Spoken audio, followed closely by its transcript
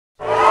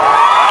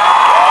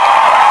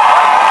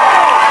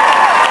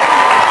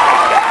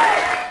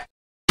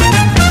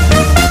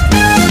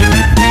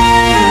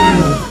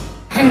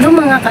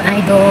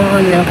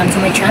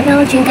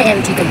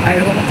Chicago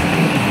Arrow.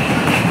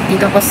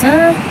 Dito ako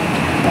sa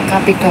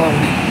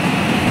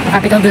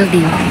Capitol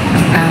Building.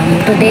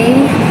 Today,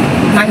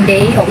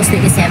 Monday, August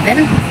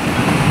 27.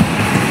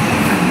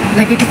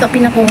 Nagpipick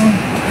upin akong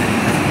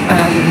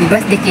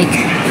birthday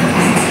cake.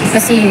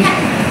 Kasi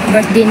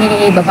birthday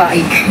ni babae,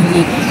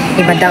 ni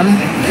Madam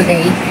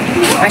today.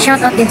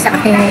 Shoutout din sa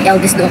aking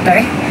eldest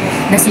daughter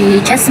na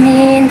si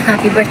Jasmine.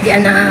 Happy birthday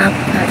anak.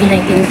 Happy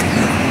 19th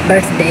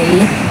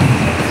birthday.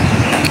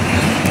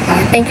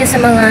 Thank you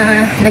sa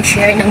mga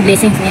nag-share ng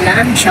blessings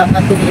nila.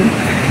 Shoutout ko din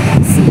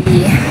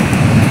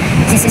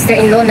si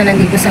sister-in-law na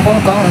nandito sa Hong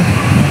Kong.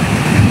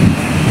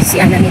 Si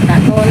Ana ni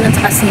Taton at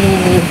saka si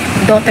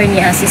daughter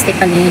niya, si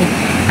Stephanie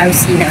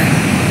Arusina.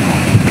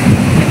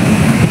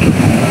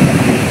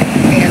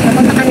 Ayan,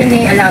 papunta kami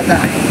ni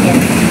Alaga. Ayan.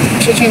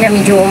 Siya na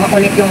medyo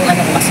makulit yung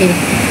ano ko kasi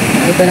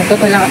ito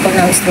natutulak ako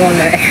ng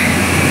stroller.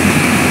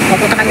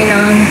 Papunta kami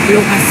ng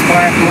Lohas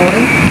Park Mall.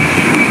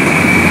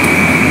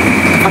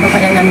 Kababa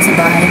lang namin sa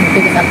bahay.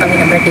 Pick up kami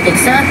ng birthday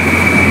cake sa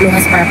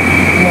Lohas Park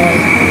Mall.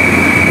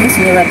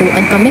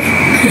 Siniraduan kami.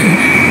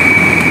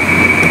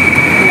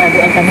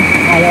 Siniraduan kami.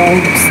 Ayaw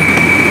ang buksan.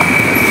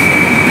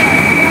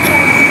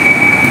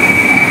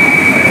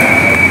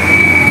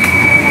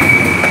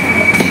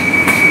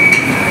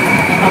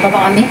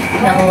 Bababa kami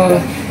ng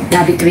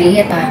lobby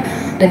 3 at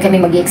doon kami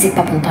mag-exit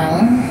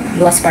papuntang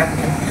Lohas Park.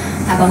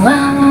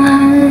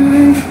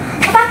 Abangan!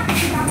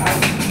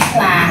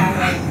 Papa!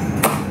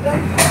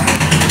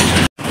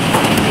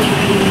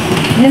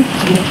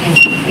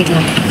 Wait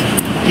lang.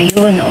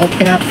 Ayun,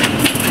 open up.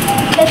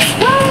 Let's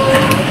go!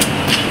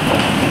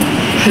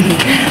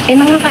 Eh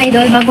mga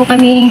ka-idol, bago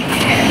kami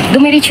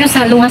dumiretso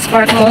sa Lohas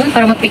Park Mall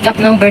para mag-pick up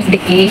ng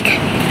birthday cake,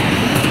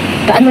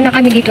 daan muna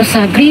kami dito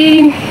sa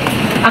Green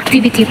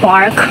Activity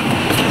Park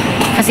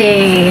kasi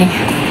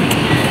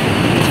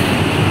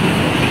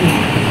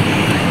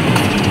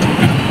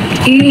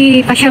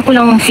ipasya ko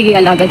lang si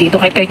Alaga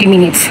dito kay 30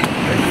 minutes.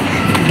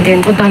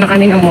 Then punta na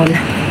kami ng mall.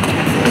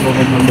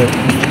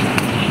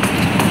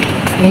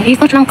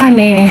 Ikot lang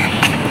kami.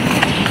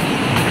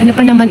 Ano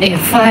pa naman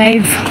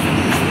 5:40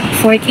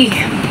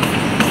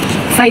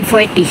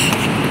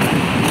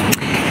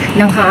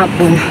 ng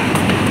hapon.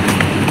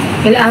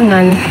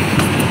 Kailangan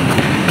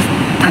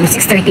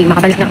 6:30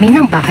 makabalik na kami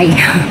ng bahay.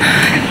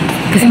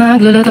 Kasi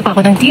magluluto pa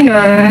ako ng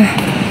dinner.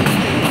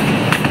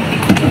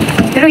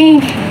 Pero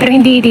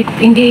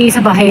hindi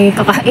sa bahay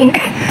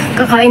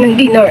kakain ng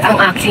dinner ang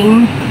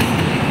aking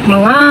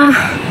mga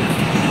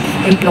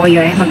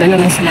employer. Mag-ano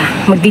na sila,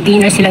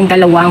 magdi-dinner silang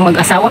dalawang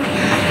mag-asawa.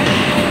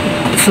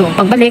 So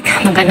pagbalik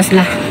mag-ano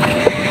sila,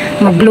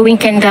 mag-blowing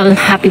candle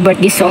happy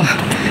birthday song.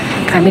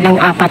 Kami lang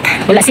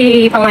 4. Wala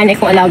si panganay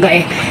kong Alaga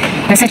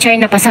nasa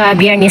China pa sa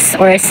Biyernes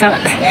or sa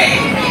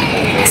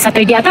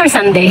Saturday or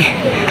Sunday,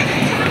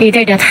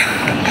 either that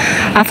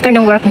after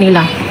ng work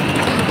nila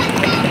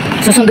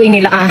susunduin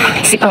nila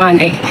si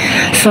panganay.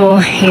 So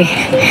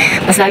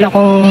mas lalo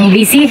akong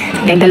busy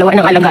dahil dalawa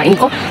ng alagain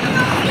ko.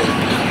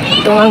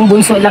 Ito ang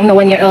bunso lang na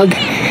 1-year-old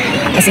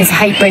kasi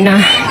sa hyper na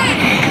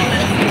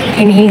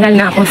hinihingal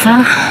na ako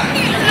sa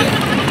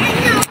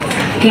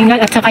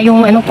hingal at saka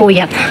yung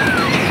puyat.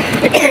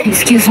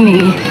 Excuse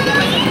me.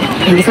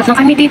 Inikot lang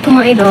kami dito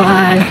mga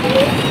idol.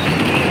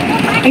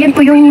 Ayan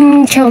po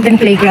yung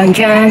children playground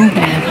dyan.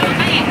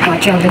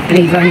 Children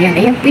playground yan.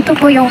 Ayan, ito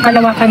po yung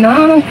kalawakan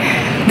ng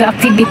the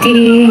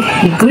activity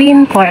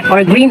Green Park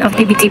or Green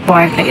Activity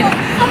Park. Ayan.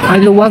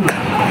 Ang luwag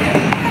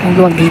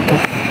dito.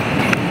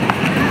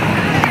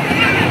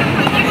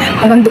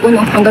 Hanggang doon.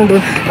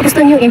 Tapos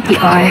doon yung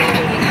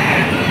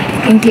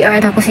MTR,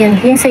 tapos yan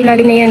sa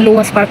ilalim na yan,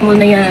 Lohas Park Mall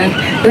na yan.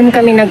 Doon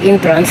kami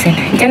nag-entrance.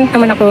 Diyan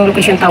naman ako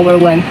location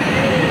Tower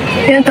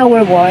 1. Yan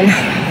Tower 1.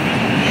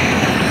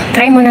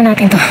 Try muna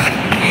natin to.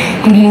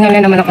 Hinihingal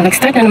na naman ako.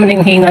 Nag-start na naman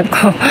yung hingal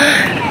ko.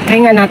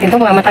 Try nga natin to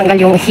para matanggal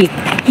yung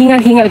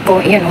hingal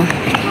ko. Yan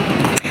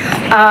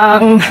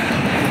ang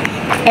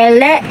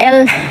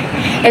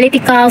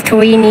electrical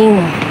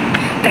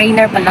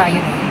trainer pala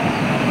yun.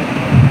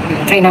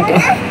 Try natin.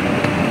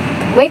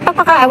 Wait,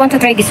 papaka, I want to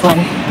try this one.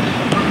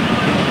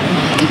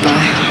 Diba?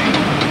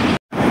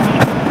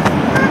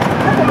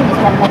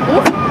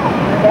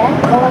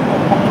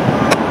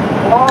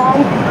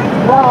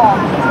 Wow!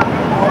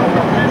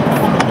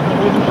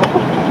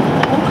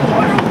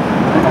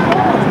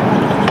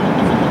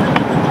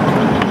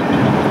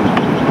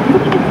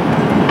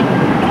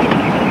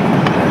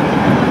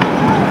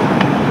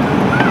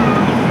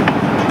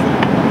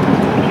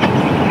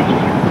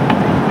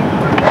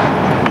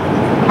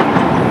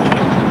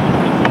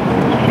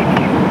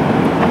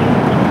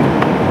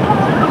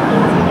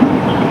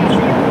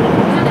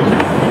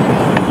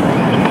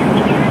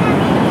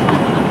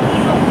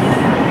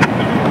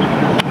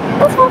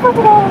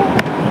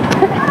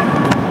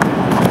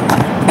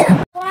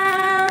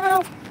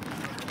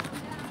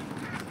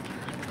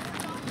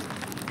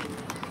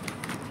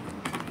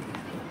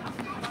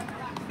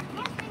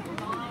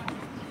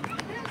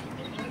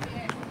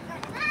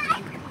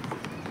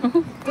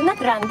 Do not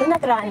run, do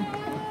not run.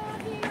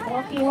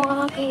 Walking,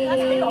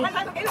 walking.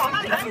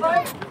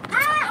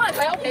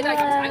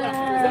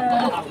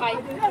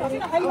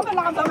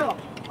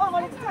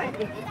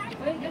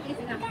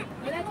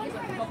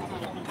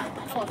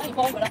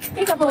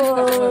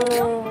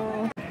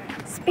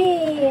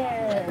 Spin.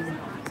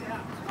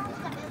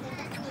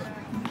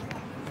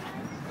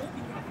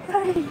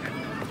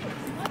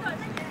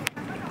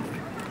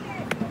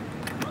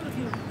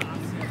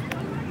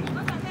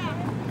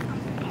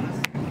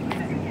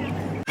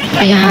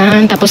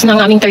 Ayan, tapos na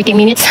ang aming 30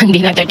 minutes.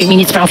 Hindi na 30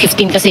 minutes, parang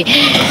 15 kasi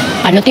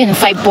ano to yun,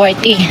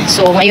 5:40.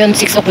 So ngayon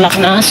 6 o'clock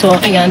na. So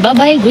ayan,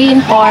 bye-bye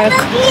Green Park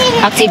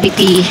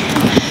activity.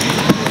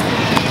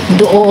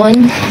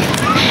 Doon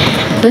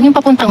yung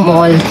papuntang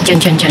mall.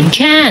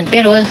 Diyan.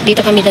 Pero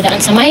dito kami dadaan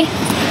sa may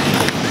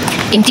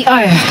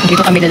MTR.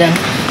 Dito kami dadaan.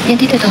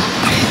 Yan, dito to.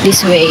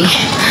 This way.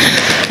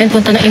 Yan,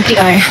 punta na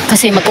MTR.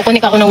 Kasi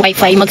magkukunik ako ng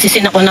wifi.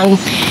 Magsisin ako ng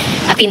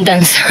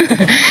attendance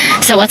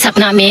sa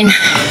WhatsApp namin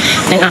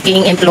ng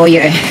aking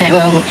employer.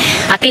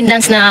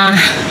 Attendance na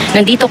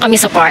nandito kami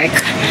sa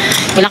park.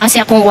 Wala kasi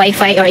akong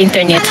wifi or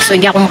internet. So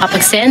hindi ako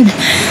makapag-send.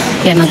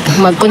 Yan,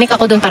 mag-connect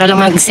ako doon para lang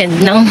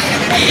mag-send ng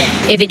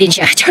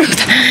ebidensya. Charot.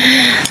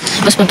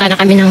 Tapos punta na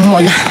kami ng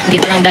mall.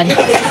 Dito lang dan.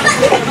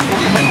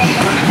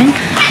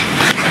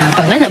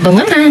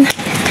 Abangan.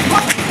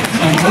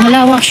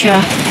 Malawak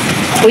siya.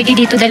 Pwede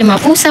dito dahil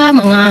mga pusa,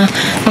 mga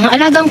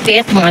alagang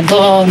pet, mga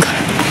dog.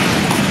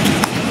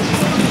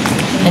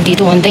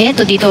 Nandito ang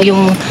dito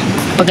yung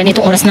pag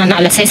ganitong oras na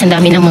alas 6, ang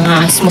dami ng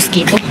mga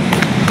mosquito.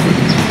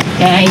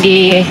 Kaya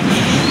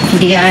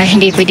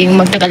hindi pwedeng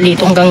magtagal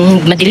dito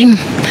hanggang madilim.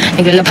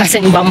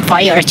 Naglalabasan yung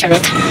vampire,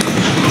 charot.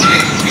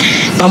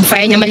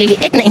 Vampire na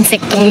maliliit na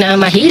insektong na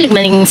mahilig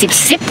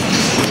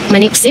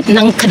manipsip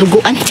ng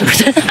kaduguan.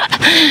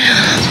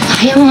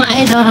 Ayan mga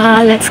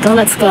idol, let's go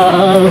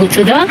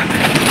to the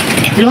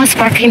Lohas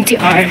Park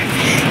MTR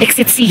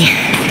Exit C.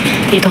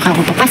 Dito ka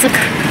ako papasok.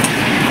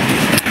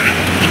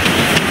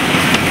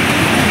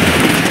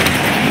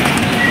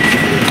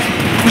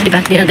 Diba?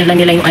 Dinadala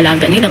nila yung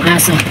alaga nilang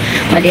aso.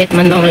 Maliit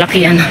man ang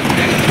laki yan.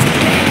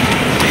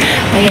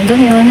 Ayan,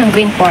 doon yun, ang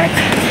Green Park.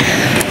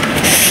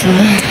 So,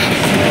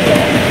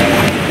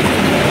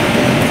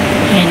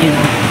 ayan yun.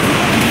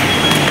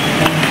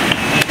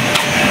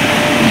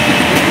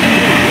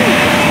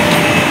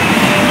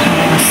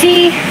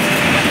 See?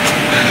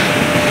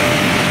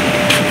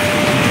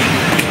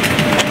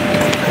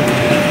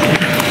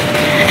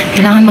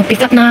 Kailangan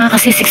mag-pick up na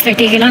kasi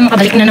 6:30. Kailangan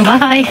makabalik na ng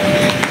bahay.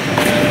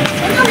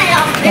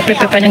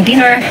 Mag-prepare pa ng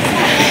dinner.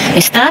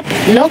 Stop,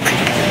 look,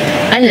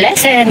 and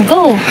listen.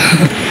 Go!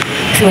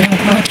 So,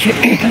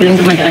 walang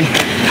dumadaan.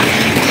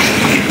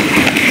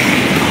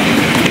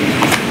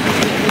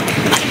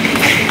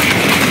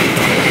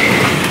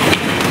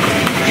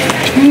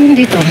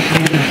 Dito.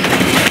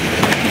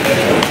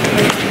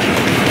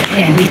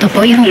 Ayan, dito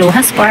po yung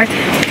Lohas Park.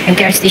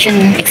 MTR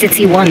Station Exit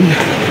C1.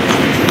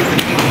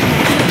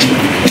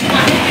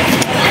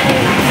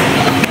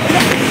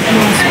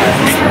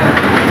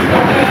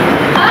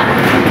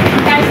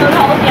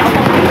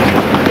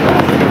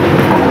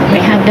 May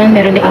hagdan,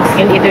 meron na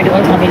escalator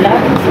doon sa kabila.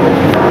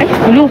 Ay,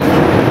 ulo!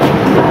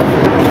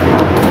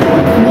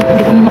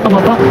 Hindi kami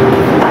makababa.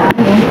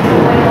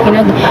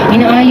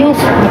 Inaayos.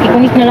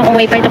 Nakikunik na lang ang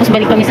wifi tapos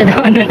balik kami sa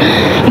daanan.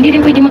 Hindi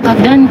rin pwede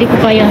maghagdan. Hindi ko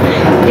kaya.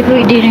 Hindi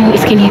pwede rin yung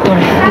escalator.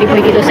 Hindi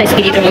pwede dito sa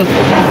escalator ng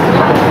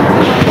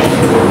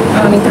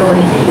aming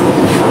trolley.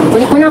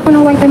 Kunik mo na ako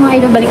ng wifi mga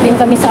idol. Balik din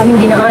kami sa aming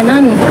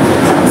dinaanan.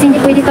 Kasi hindi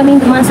pwede kami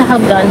dumaan sa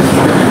hagdan.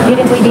 Hindi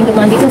rin pwede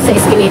dumaan dito sa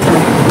escalator.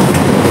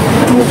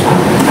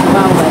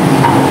 Bawal.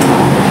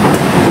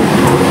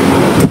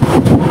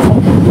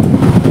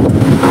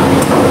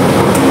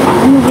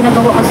 Ano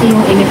ginagawa kasi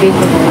yung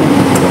elevator ko?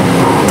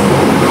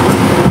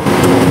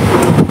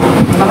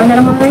 Baka na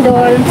lang mga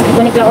idol.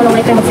 Ikunik lang ulang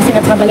natin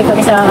magsisinat. Mabalik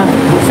kami sa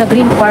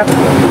Green Park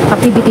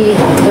activity.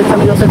 Doon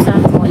kami lusog sa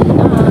mall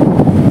na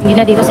hindi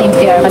na dito sa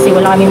MTR kasi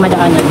wala kaming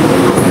madaanan.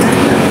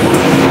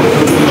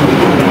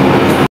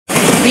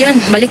 Ayan,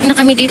 balik na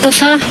kami dito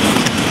sa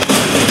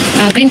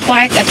Green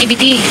Park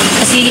activity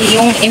kasi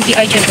yung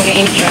MTR dyan kung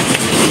yung MTR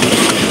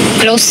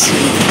close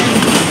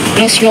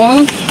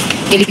yung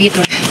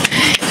elevator.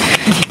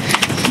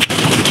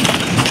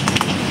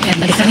 Ayan,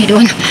 balik kami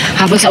doon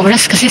habang sa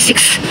oras kasi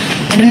 6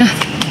 ano na.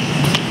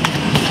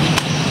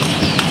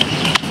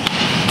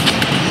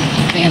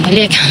 Ayan,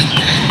 balik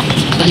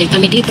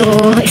kami dito.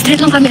 Straight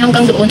lang kami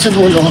hanggang doon sa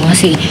dulo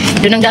kasi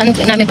doon ang daan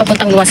namin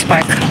papuntang Lohas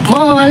Park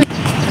Mall.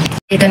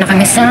 Dito na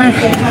kami sa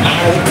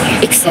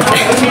exit.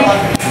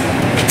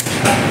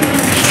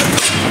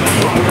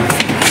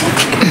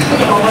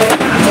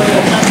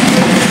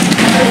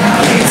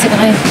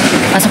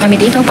 Pasok kami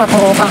dito,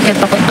 pakakit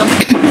papunta.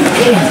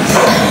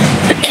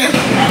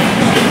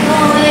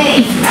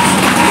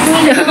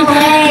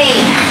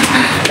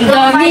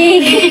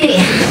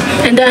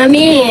 Ang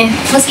dami.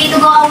 Mosquito,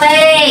 go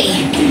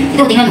away.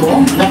 Ito, tingnan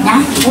mo. Gat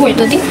na. Oh,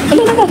 ito din.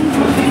 Ano na ba?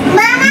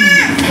 Mama!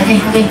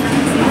 Okay.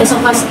 Let's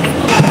pass.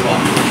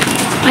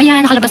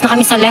 Ayan, nakalabas na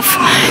kami sa left.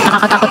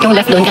 Nakakatakot yung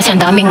left doon kasi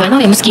ang daming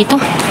yung mosquito.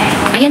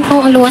 Ayan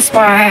po ang Lohas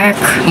Park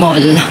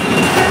Mall.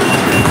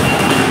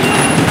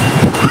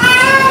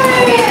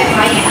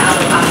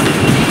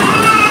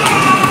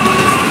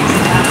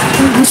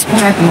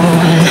 Smart Mall.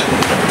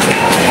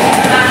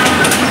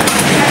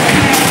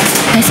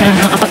 Ay, sarap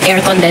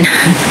nakapag-aircon din.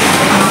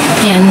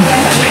 Ayan.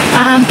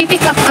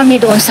 Pipick up kami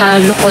doon sa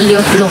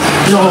Lucullus.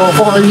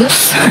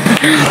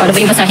 Ano ba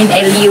yung basahin?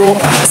 L-U-C-C-U-L-L-U-S.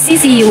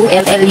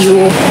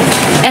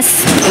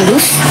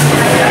 Lus.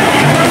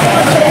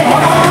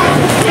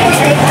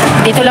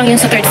 Dito lang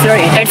yun sa third floor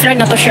eh. Third floor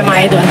na to siya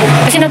mga idol.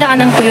 Kasi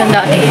nadaanan ko yun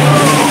dati.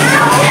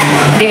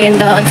 Din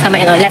doon sa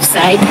may left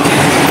side.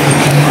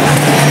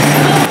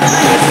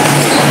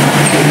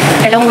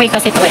 Long way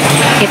kasi ito eh.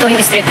 Ito yung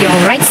straight yung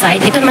right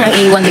side. Ito naman ang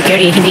A1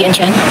 bakery. Hindi yan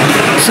siya.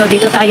 So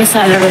dito tayo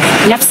sa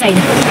left side.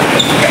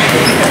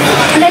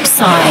 Left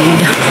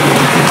side.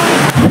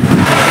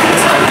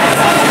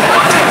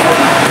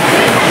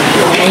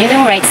 Ayan,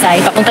 yun yung right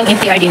side. Papuntang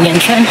MTR din yan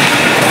siya.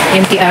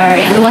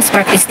 MTR, Lohas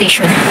Park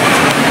Station.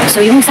 So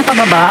yung sa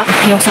pababa,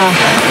 yung sa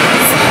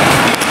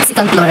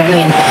second floor, ano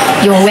yan?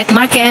 Yung wet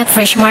market,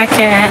 fresh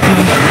market,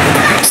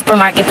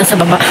 supermarket na sa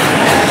baba.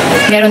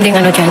 Meron ding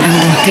ano dyan, ang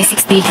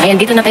 360. Ayan,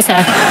 dito na tayo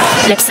sa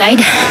left side.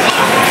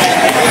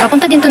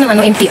 Papunta din to ng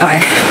ano,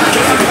 MTR.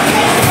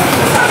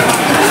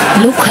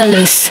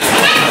 Lucullus.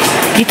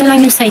 Dito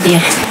lang yung side eh.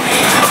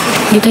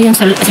 Dito yung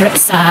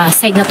sa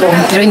side na to.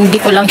 Pero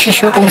hindi ko lang siya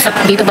sure kung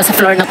dito ba sa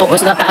floor na to o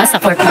sa taas, sa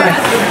fourth floor.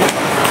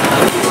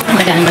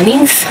 Madaan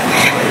manings.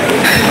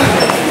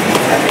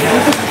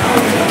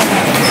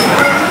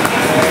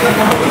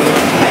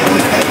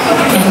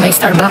 Ayan, may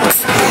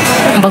Starbucks.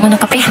 Ang bango ng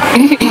kape.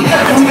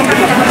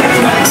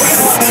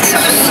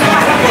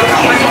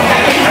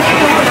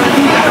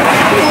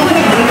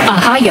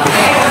 Ahaya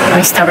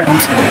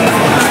Restaurant.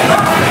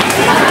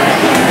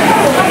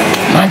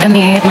 Mga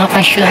damit, mga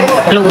fashion,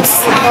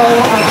 clothes.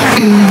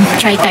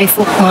 Chai Thai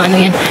food, mga ano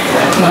yan.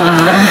 Mga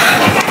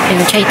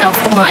chai Thai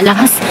food, mga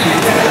alahas.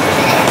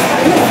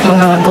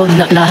 Mga gold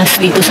na alahas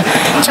dito sa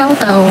Chow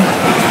Tao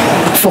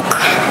Fook.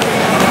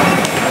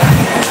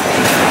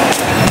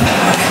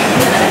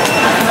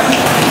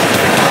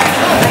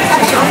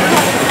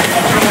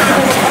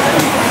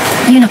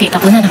 Ayun,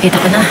 nakita ko na.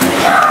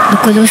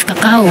 Lucullus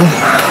Cacao.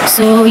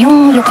 So,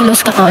 yung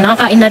Lucullus Cacao,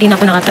 nakakain na rin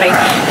ako, nakatry.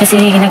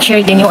 Kasi nag-share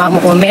din yung amo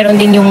ko. Meron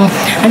din yung,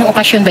 anong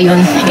okasyon ba yun?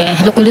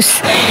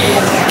 Lucullus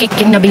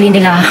cake yung nabili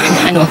nila,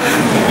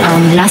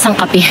 lasang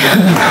kape.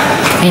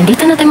 Ayan,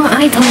 dito na tayo mga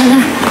idol.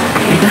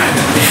 Diba?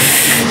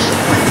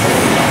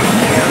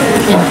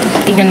 Ayan,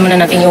 tingnan muna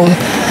natin yung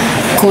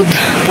code,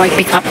 right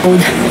pick up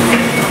code.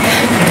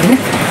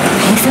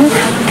 Thanks so.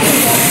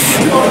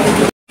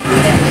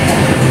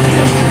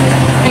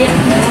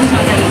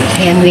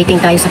 Ayan, waiting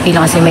tayo sa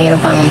pila kasi mayroon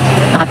pang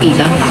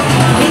nakapila.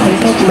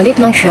 Ito,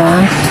 malit lang siya.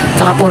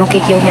 Saka puro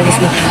cake yung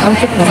helis mo. Ang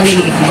cute mo,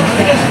 maliliit mo.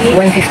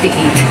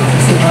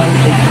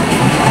 158.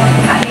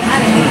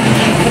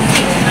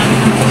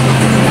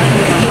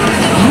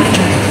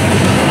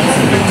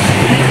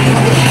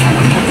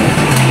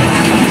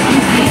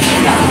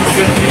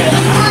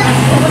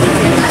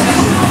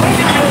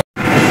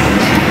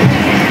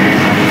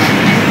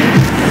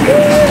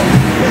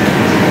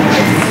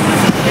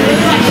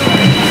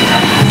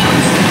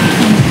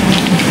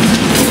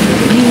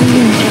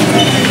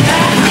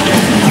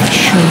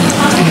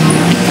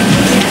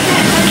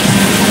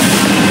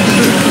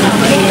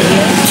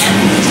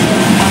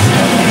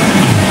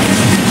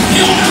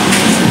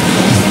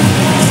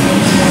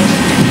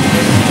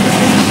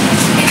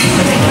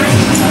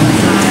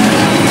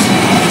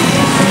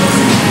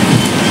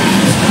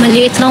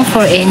 Maliit lang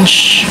 4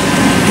 inch.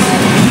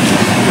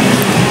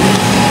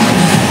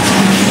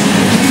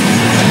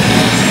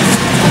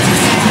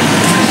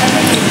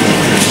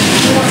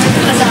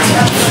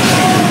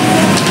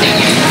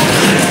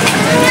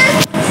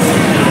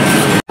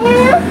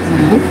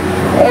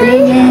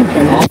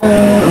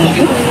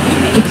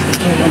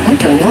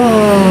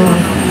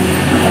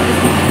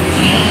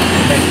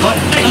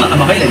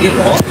 Makay lagi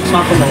po.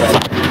 Sumako mo.